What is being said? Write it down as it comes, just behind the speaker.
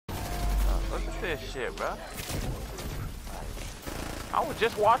Look at this shit, bro. I was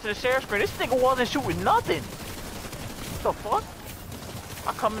just watching the share screen. This nigga wasn't shooting nothing. What the fuck?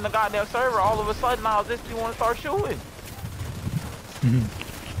 I come in the goddamn server, all of a sudden now this dude want to start shooting.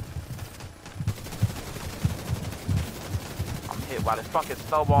 I'm hit by this fucking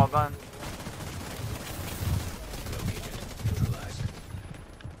snowball gun.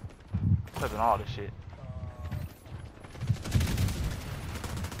 Clipping all this shit.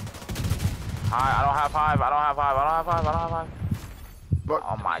 I don't have hive. I don't have hive. I don't have hive. I don't have hive. What?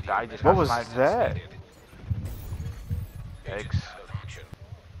 Oh my god! I just what was that? Thanks.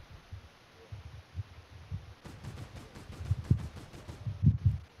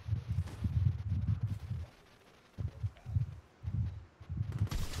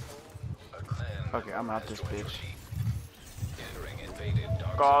 Okay, I'm out this bitch.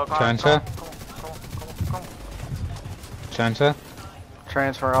 Go, Transfer. Come on. Transfer.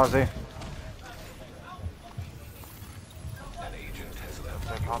 Transfer Aussie.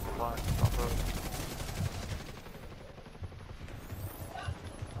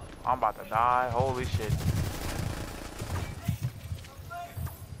 I'm about to die. Holy shit.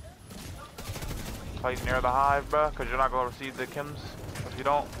 Play near the hive, bro, because you're not going to receive the chems if you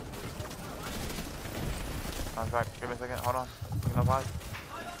don't. In fact, give me a second. Hold on. Picking up hive.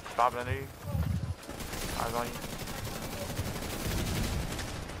 Stop it under you. Eyes on you.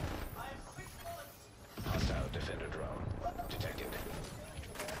 Hostile defender drone detected.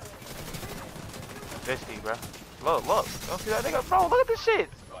 Fisty, bro. Look. Don't see that nigga, bro. Look at this shit.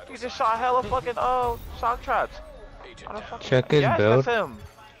 He just shot hella fucking shock traps. Check his yes, build. That's him.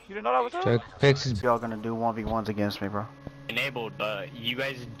 You didn't know that was him? Check picks his. Y'all gonna do 1v1s against me, bro? Enabled, but you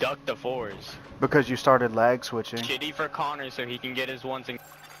guys ducked the 4s. Because you started lag switching. Shitty for Connor so he can get his 1s and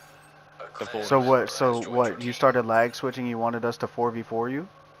the 4s. So what? You started lag switching. You wanted us to 4v4 you?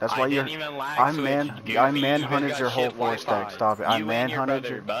 That's why you're. I didn't even lag I manhunted your whole 4 stack. Stop it. I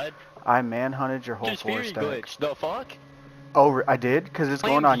manhunted your whole 4 stack. Glitch. The fuck? Oh, I did? Because it's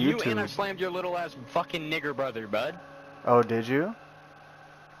going on You YouTube. and I slammed your little ass fucking nigger brother, bud. Oh, did you?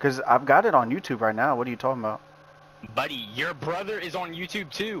 Because I've got it on YouTube right now. What are you talking about? Buddy, your brother is on YouTube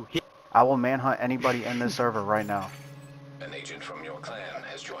too. I will manhunt anybody in this server right now. An agent from your clan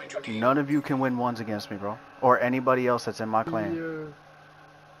has joined your team. None of you can win 1s against me, bro. Or anybody else that's in my clan.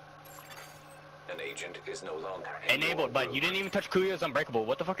 An agent is no longer enabled, but you didn't even touch Kuya's Unbreakable.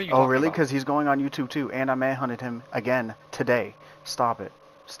 What the fuck are you Oh, talking really? about? Because he's going on YouTube too. And I manhunted him again today. Stop it.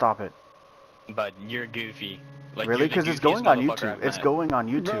 Stop it. But you're goofy. Like, Really? Because it's going on YouTube. It's going on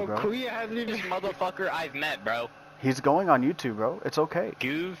YouTube, bro. Kuya hasn't even this motherfucker I've met, bro. He's going on YouTube, bro. It's okay.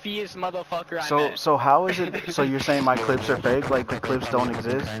 Goofiest motherfucker I met. So how is it? So you're saying my clips are fake? Like the clips don't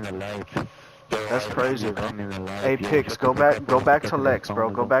exist? That's crazy, bro. Hey, Pix, go back to Lex, bro.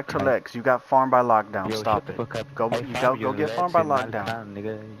 Go back to Lex. You got farmed by lockdown. Stop it. Go get farmed by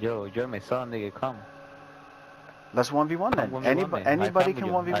lockdown. Yo, you're my son, nigga. Come. Let's 1v1 then. Anybody can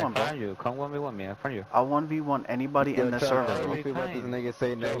 1v1, bro. Come 1v1 me. I found you. I'll 1v1 anybody in this server, bro. This nigga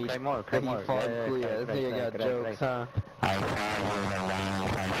say no. He more. This nigga got jokes, huh?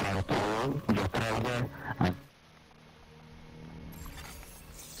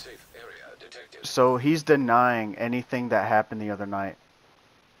 safe area detected. So he's denying anything that happened the other night.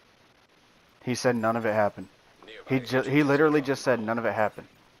 He said none of it happened. He literally just said none of it happened.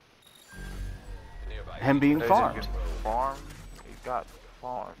 Him being farmed. Farmed? He got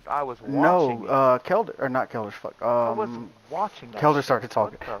farmed. I was watching. No, Kelder, or not Kelder's, fuck. I wasn't watching that. Kelder started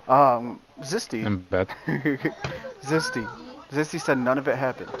talking. Zisty. I'm bad. Zisty said none of it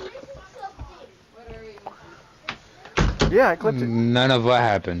happened. Yeah, I clipped it. None of what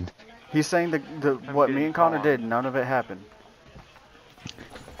happened. He's saying what me and Connor did, none of it happened.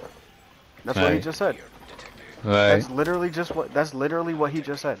 That's what he just said. Right. That's literally what he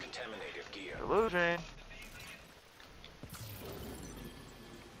just said. Delusion.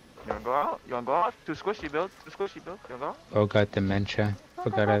 You wanna go out? You wanna go out? Too squishy build. You wanna go? Oh, got dementia.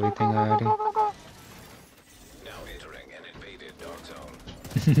 Forgot everything already. Now entering an invaded dark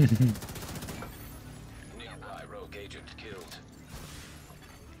zone. Nearby rogue agent killed.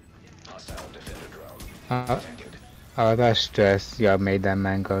 Hostile defender drone detected. Oh, that stress y'all made that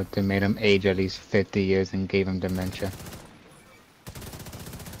man go through made him age at least 50 years and gave him dementia.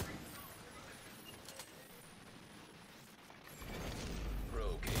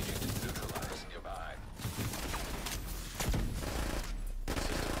 Rogue agent neutralized nearby.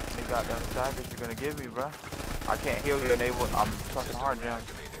 Any goddamn savage you're gonna give me, bro. I can't heal you enabled. I'm fucking hard, John.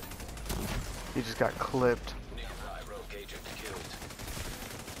 He just got clipped. Nearby rogue agent killed.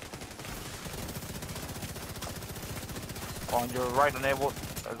 On your right enabled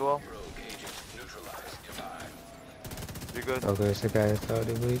as well. Rogue agent You good? Okay, so guys,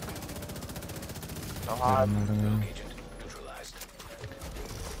 started week. No hard. Agent neutralized.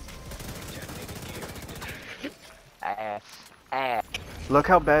 Ass. Ass. Look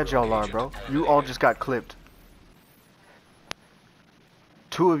how bad y'all are, bro. You all just got clipped.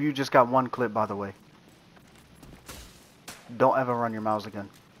 2 of you just got 1 clip, by the way. Don't ever run your mouths again.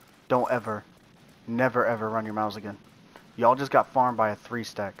 Don't ever. Never ever run your mouths again. Y'all just got farmed by a 3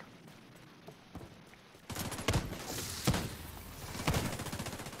 stack.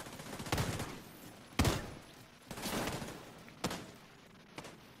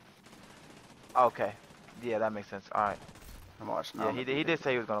 Okay. Yeah, that makes sense. Alright. Watch now. Yeah, he did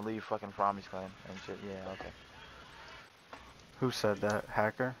say he was gonna leave fucking Promise Clan and shit. Yeah, okay. Who said that?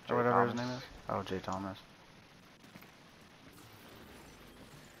 Hacker? Jay Or whatever his Thomas. name is? Oh, Jay Thomas.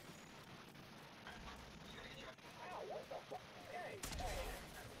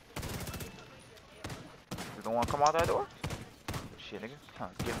 You don't wanna come out that door? Shit, nigga. Huh,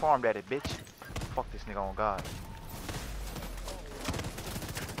 get farmed at it, bitch. Fuck this nigga on God.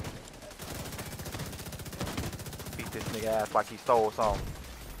 Beat this nigga ass like he stole something.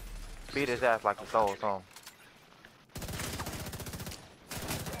 Beat his ass like he stole something.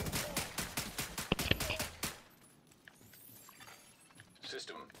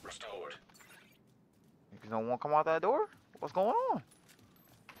 System restored. You don't want to come out that door? What's going on?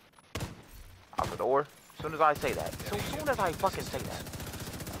 Out the door. As soon as I say that. So soon as I fucking say that.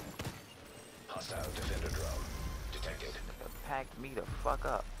 Hostile defender drone detected. Packed me the fuck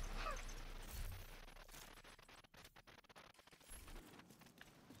up.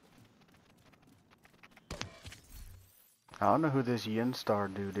 I don't know who this Yin Star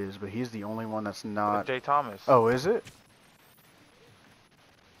dude is, but he's the only one that's not. Jay Thomas. Oh, is it?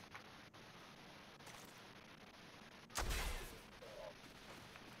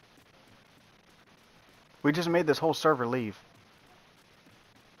 We just made this whole server leave.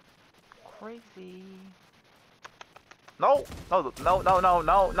 Crazy. No, no, no, no, no, no,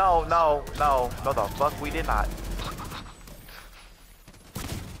 no, no, no, no, the fuck we did not.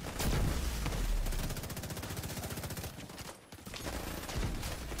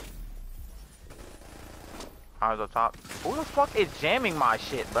 Eyes up top. Who the fuck is jamming my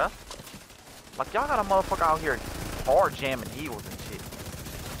shit, bruh? Like y'all got a motherfucker out here hard jamming heels and shit.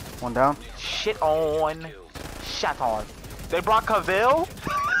 1 down. Shit on. Shut on. They brought Cavill?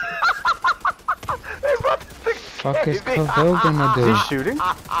 They brought this thing. Fuck is Cavill gonna do? He's shooting.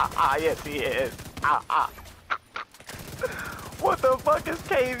 Yes, he is. What the fuck is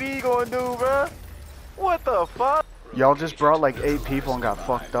KV gonna do, bruh? What the fuck? Y'all just brought like 8 people and got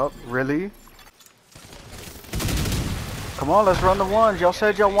fucked up. Really? Come on, let's run the ones. Y'all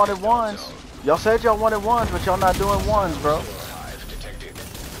said y'all wanted ones. Y'all said y'all wanted ones, but y'all not doing ones, bro.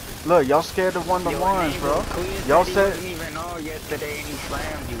 Look, y'all scared to run the ones, bro. Y'all said. He didn't even know yesterday and he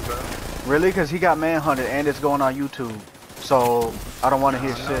slammed you, bro. Really? Cause he got manhunted and it's going on YouTube. So I don't want to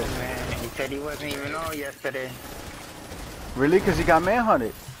hear shit. Man, he said he wasn't even on yesterday. Really? Cause he got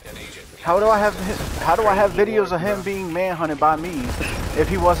manhunted. How do I have videos of him being manhunted by me if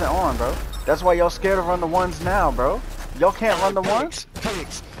he wasn't on, bro? That's why y'all scared to run the ones now, bro. Y'all can't run the ones?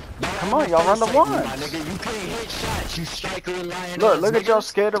 Come on, y'all run the ones. Look at y'all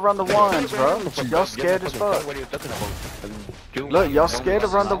scared to run the ones, bro. Y'all scared as fuck. Look, y'all scared to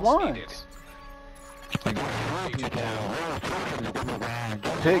run the ones.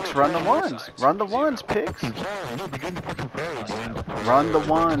 Picks, run the ones. Run the ones, Picks. Run the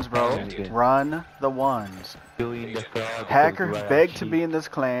ones, bro. Run the ones. Hacker begged to be in this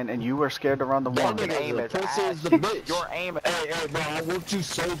clan, and you were scared to run the ones. Your aim is ass. Your aim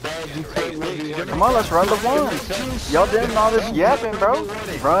is Come on, let's run the ones. Y'all doing all this yapping, bro.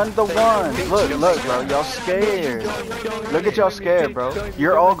 Run the ones. Look, bro. Y'all scared. Look at y'all scared, bro.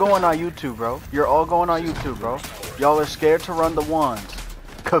 You're all going on YouTube, bro. You're all going on YouTube, bro. Y'all are scared to run the ones.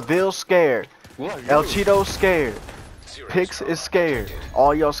 Cavill scared. El Cheeto scared. Pix is scared.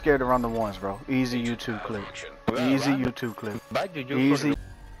 All y'all scared to run the ones, bro. Easy YouTube clip. Easy YouTube clip. Easy.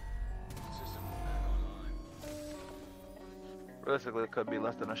 Realistically, it could be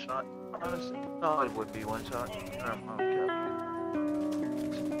less than a shot. Honestly, no, it would be 1 shot. I don't care.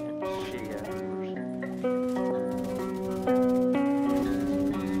 Shit.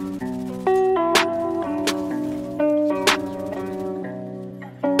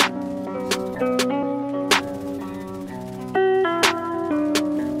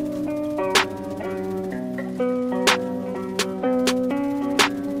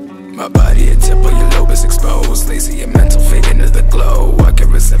 My body a temple, your lobus exposed. Lazy and mental, fade into the glow. I get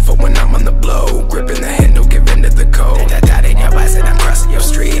resentful when I'm on the blow. Gripping the handle, give in to the code. That in your eyes and I'm crossing your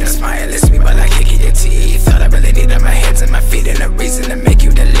street. I smile, it's me, but like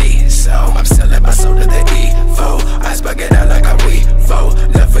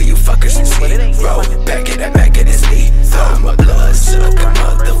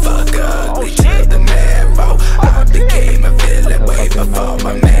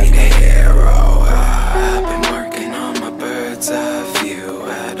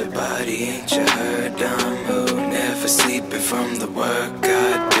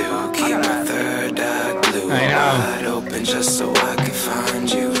running just so I can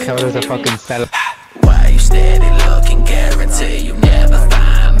find you. Killed as a fucking cell. Why you steady looking? Guarantee you never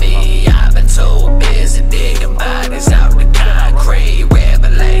find me. I've been too busy digging bodies out the concrete.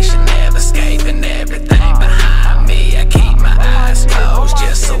 Revelation never escaping everything behind me. I keep my eyes closed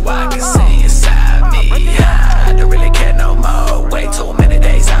just so I can see inside me. I don't really care no more. Way too many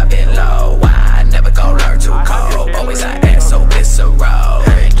days I've been low. I never gon' learn to cope. Always I act so visceral.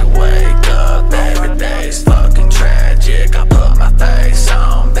 Hate to wake up every day's fucking tragic. I put my face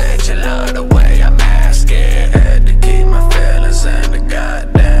on, bet you love the way I mask it. Had to keep my feelings in the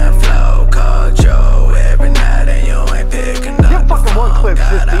goddamn flow. Called Joe every night and you ain't picking up the fucking one phone. clip,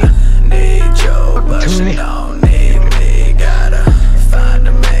 Gotta need you, but you don't need me. Gotta find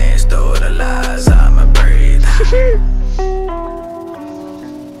a means through the lies I'ma breathe.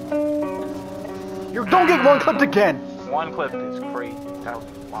 You don't get one clipped again. One clip is crazy. That was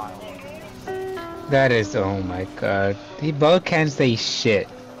wild. That is, oh my god. They both can't say shit.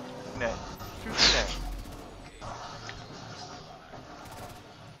 Net. Shoot net.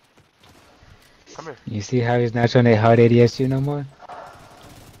 Come here. You see how he's not trying to hard ADS you no more?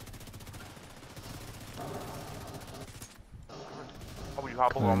 Oh, you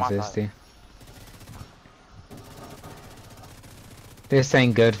hop over on my side. This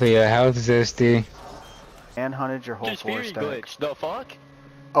ain't good for your health, Zesty. And hunted your whole Just four fury stacks. glitch. The fuck?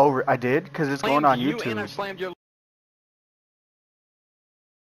 Oh, I did? Because it's going on Slammed you YouTube. and I slammed your